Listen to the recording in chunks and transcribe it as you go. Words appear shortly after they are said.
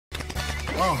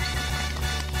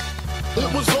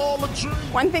It was all a dream.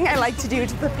 One thing I like to do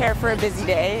to prepare for a busy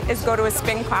day is go to a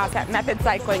spin class at Method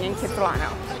Cycling in Kitsilano.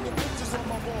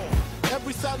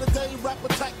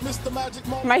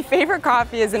 My favorite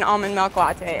coffee is an almond milk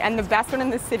latte, and the best one in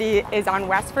the city is on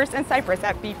West First and Cypress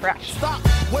at Be Fresh. Stop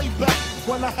way back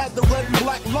when I had the red and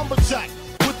black lumberjack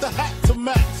with the hat to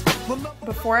match.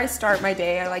 Before I start my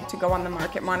day, I like to go on the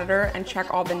market monitor and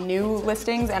check all the new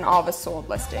listings and all the sold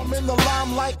listings. I'm in the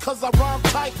limelight 'cause I rhyme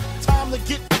tight. Time to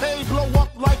get paid, blow up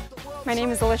like the world. My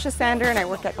name is Elisha and I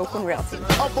work at Oakland Realty.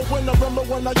 But when I remember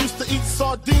when I used to eat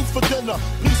sardines for dinner.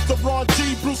 Peace to Ron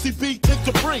G, Brucey B, Kid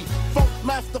Capri, Funk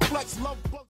Master Flex, Love.